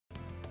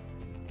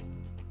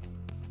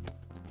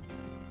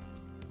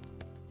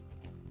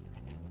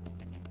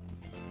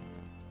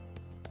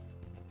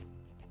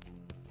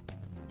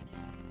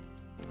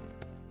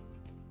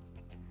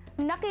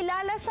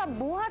Nakilala siya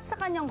buhat sa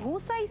kanyang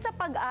husay sa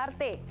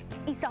pag-arte.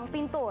 Isang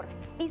pintor,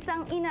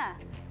 isang ina.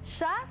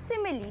 Siya si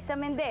Melissa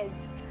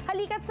Mendez.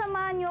 Halika't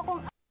samahan niyo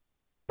akong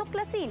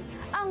tuklasin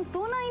ang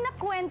tunay na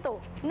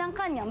kwento ng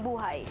kanyang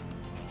buhay.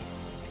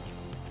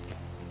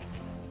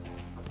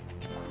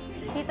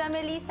 Tita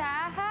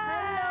Melissa,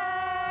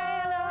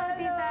 hi! Hello,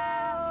 Tita!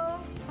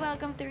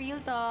 Welcome to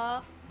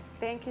ReelTalk.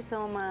 Thank you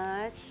so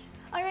much.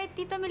 Alright,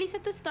 Tita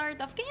Melissa, to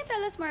start off, can you tell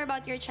us more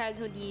about your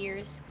childhood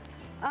years?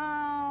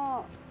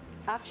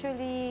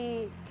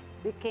 Actually,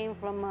 we came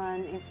from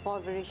an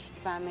impoverished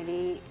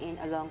family in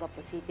Olongapo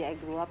City. I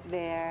grew up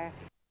there,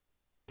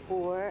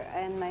 poor,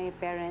 and my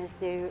parents,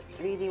 they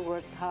really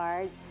worked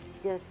hard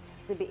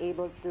just to be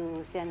able to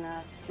send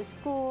us to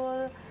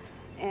school.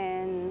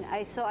 And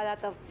I saw a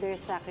lot of their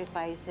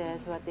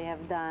sacrifices, what they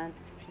have done,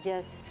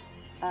 just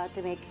to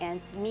make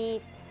ends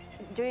meet.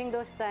 During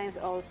those times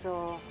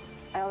also,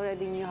 I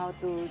already knew how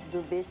to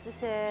do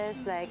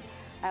businesses. Like,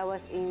 I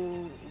was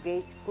in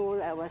grade school,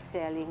 I was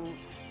selling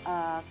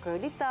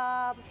curly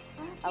tops,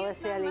 I was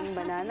selling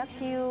banana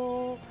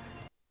Q.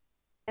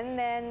 And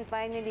then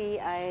finally,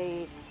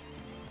 I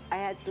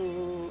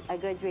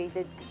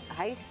graduated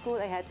high school,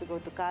 I had to go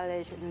to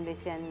college, and they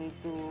sent me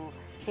to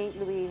St.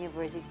 Louis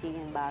University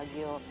in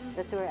Baguio.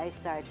 That's where I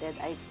started.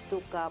 I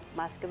took up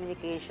mass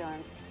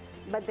communications.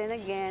 But then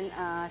again,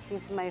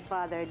 since my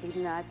father did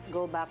not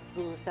go back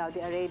to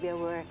Saudi Arabia,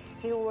 where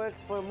he worked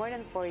for more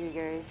than 4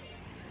 years,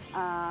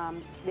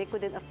 they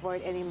couldn't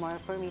afford anymore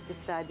for me to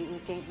study in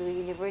St. Louis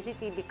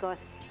University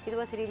because it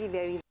was really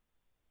very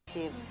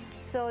expensive.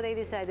 So they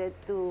decided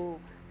to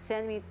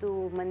send me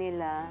to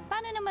Manila.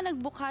 Paano naman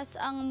nagbukas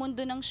ang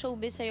mundo ng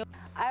showbiz sa'yo?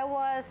 I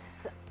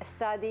was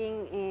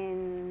studying in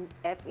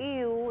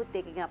FEU,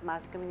 taking up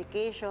mass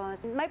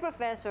communications. My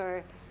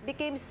professor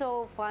became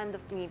so fond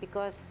of me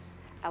because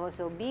I was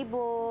so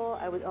bibo,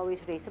 I would always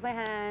raise my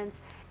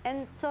hands.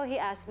 And so he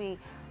asked me,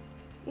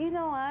 you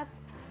know what?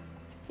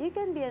 You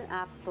can be an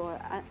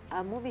actor,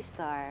 a movie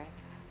star.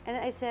 And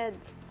I said,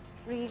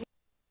 really?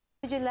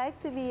 Would you like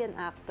to be an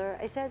actor?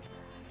 I said,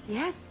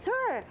 yes,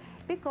 sir,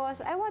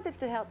 because I wanted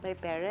to help my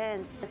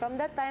parents. From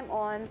that time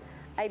on,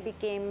 I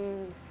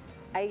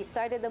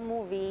started a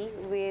movie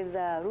with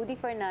Rudy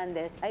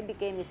Fernandez. I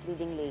became his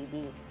leading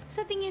lady.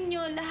 Sa tingin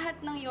nyo, lahat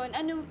ng yon,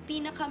 anong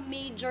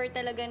pinaka-major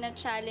talaga na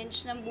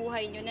challenge ng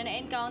buhay nyo na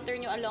na-encounter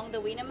nyo along the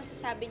way na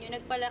masasabi nyo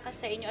nagpalakas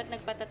sa inyo at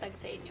nagpatatag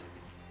sa inyo?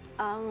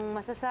 Ang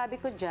masasabi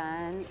ko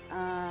dyan,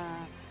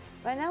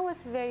 when I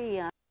was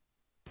very young,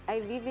 I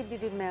vividly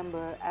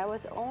remember, I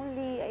was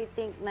only, I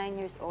think,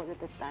 9 years old at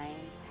the time.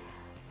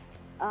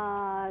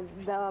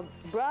 The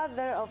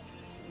brother of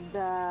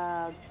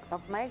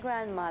my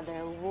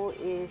grandmother, who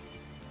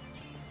is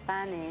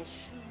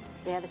Spanish,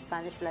 they have a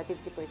Spanish blood,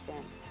 50%.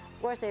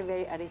 Of course, they're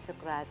very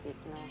aristocratic,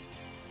 no?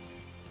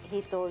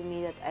 He told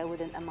me that I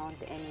wouldn't amount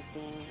to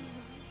anything.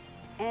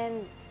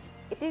 And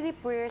it really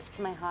pierced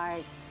my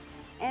heart.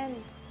 And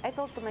I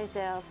thought to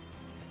myself,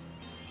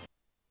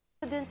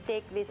 I wouldn't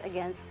take this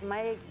against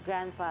my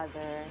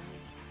grandfather,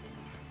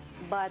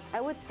 but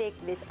I would take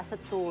this as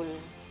a tool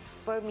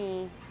for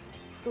me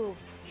to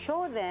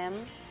show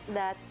them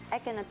that I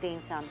can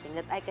attain something,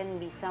 that I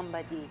can be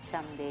somebody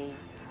someday.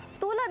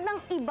 Tulad ng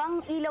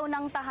ibang ilaw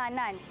ng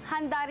tahanan,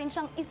 handa rin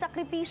siyang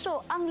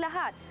isakripisyo ang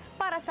lahat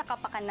para sa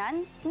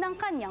kapakanan ng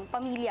kanyang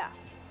pamilya.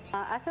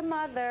 As a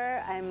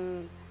mother,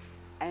 I'm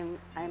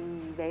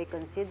very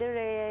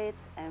considerate,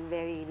 I'm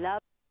very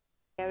loving,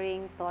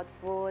 caring,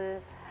 thoughtful.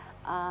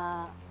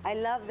 I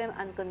love them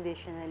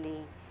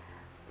unconditionally.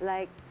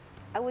 Like,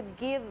 I would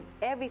give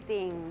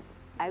everything.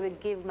 I would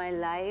give my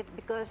life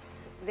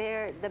because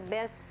they're the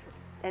best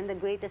and the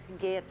greatest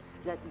gifts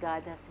that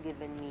God has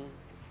given me.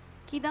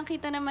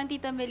 Kitang-kita naman,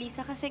 Tita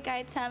Melissa, kasi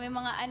kahit sa aming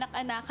mga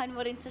anak-anakan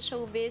mo rin sa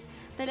showbiz,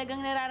 talagang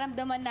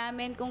nararamdaman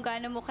namin kung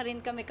gaano mo ka rin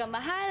kami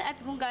kamahal at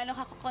kung gaano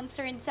ka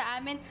concerned sa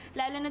amin,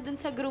 lalo na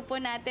dun sa grupo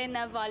natin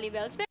na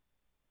volleyballs. Pero,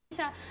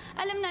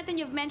 alam natin,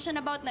 you've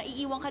mentioned about na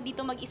iiwan ka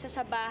dito mag-isa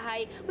sa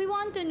bahay. We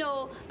want to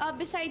know,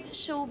 besides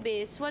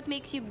showbiz, what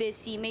makes you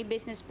busy? May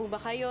business po ba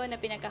kayo na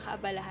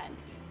pinagkakaabalahan?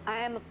 I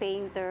am a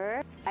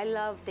painter. I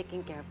love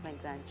taking care of my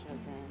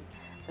grandchildren.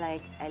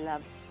 Like, I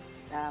love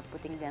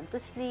putting them to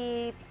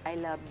sleep. I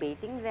love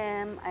bathing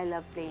them. I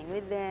love playing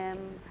with them.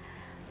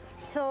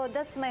 So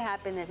that's my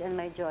happiness and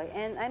my joy.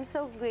 And I'm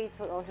so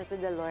grateful also to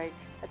the Lord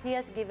that He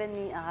has given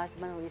me a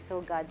husband who is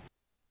so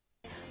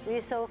God-fearing, who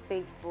is so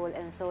faithful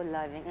and so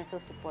loving and so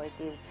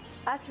supportive.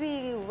 As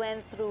we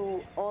went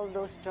through all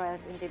those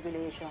trials and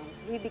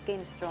tribulations, we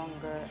became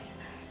stronger.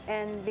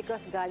 And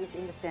because God is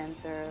in the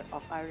center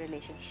of our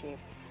relationship,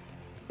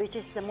 which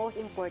is the most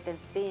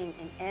important thing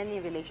in any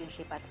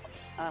relationship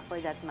for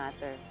that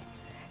matter.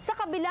 Sa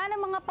kabila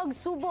ng mga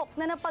pagsubok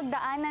na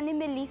napagdaanan ni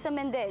Melissa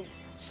Mendez,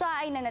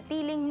 siya ay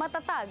nanatiling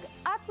matatag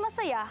at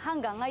masaya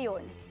hanggang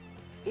ngayon.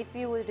 If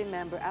you would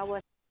remember, I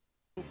was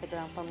on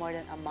Instagram for more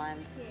than a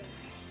month. Yes.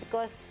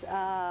 Because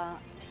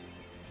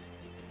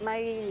my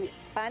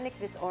panic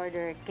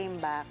disorder came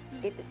back.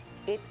 It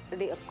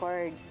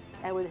reoccurred.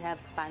 I would have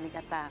panic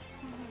attack.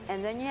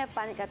 And when you have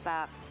panic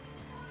attack,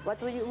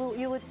 what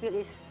you would feel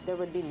is there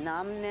would be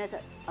numbness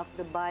of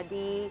the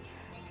body.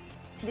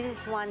 This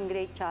is one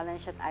great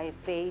challenge that I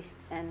faced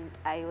and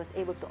I was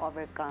able to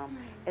overcome.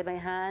 And my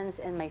hands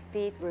and my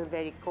feet were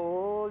very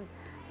cold,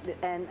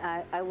 and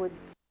I would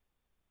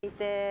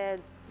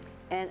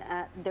and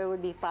there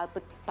would be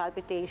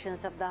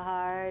palpitations of the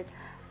heart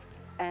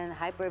and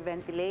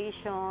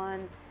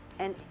hyperventilation,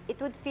 and it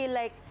would feel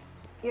like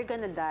you're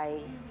gonna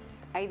die.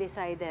 I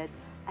decided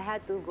I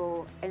had to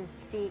go and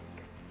seek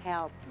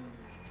help.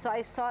 So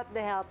I sought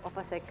the help of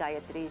a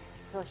psychiatrist.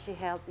 So she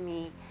helped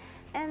me.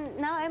 And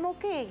now I'm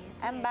okay.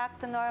 I'm back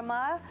to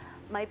normal.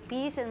 My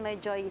peace and my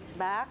joy is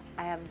back.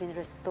 I have been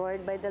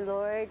restored by the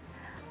Lord.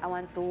 I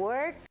want to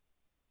work,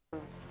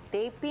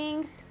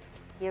 tapings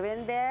here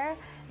and there,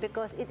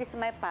 because it is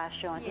my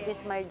passion, it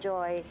is my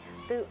joy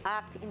to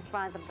act in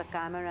front of the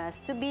cameras,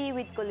 to be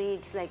with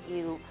colleagues like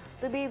you,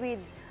 to be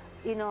with,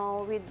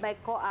 with my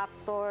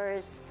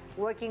co-actors,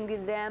 working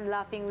with them,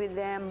 laughing with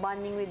them,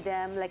 bonding with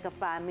them like a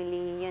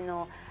family,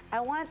 I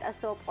want a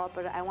soap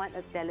opera, I want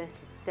a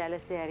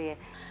teleserye.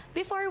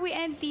 Before we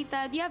end,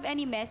 Tita, do you have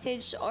any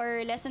message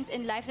or lessons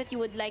in life that you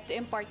would like to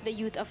impart the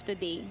youth of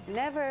today?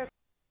 Never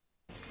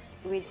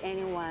with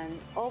anyone,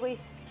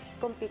 always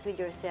compete with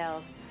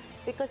yourself.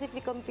 Because if you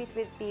compete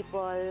with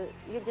people,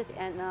 you just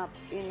end up,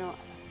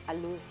 a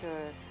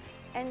loser.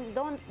 And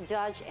don't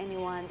judge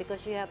anyone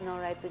because you have no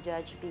right to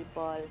judge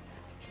people.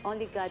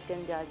 Only God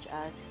can judge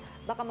us.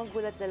 Baka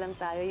magulat na lang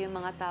tayo yung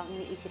mga taong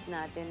iniisip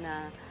natin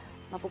na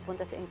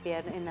mapupunta sa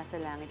impyerno ay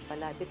nasa langit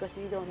pala because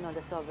we don't know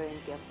the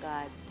sovereignty of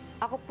God.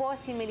 Ako po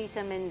si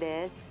Melissa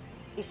Mendez,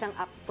 isang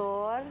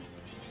aktor,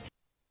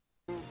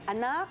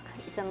 anak,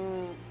 isang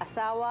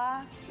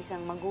asawa,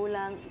 isang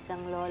magulang, isang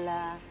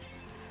lola,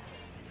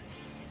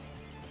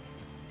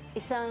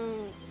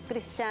 isang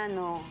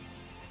Kristiyano,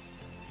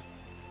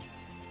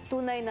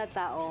 tunay na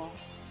tao,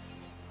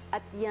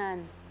 at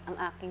yan ang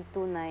aking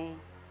tunay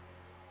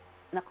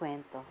na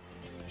kwento.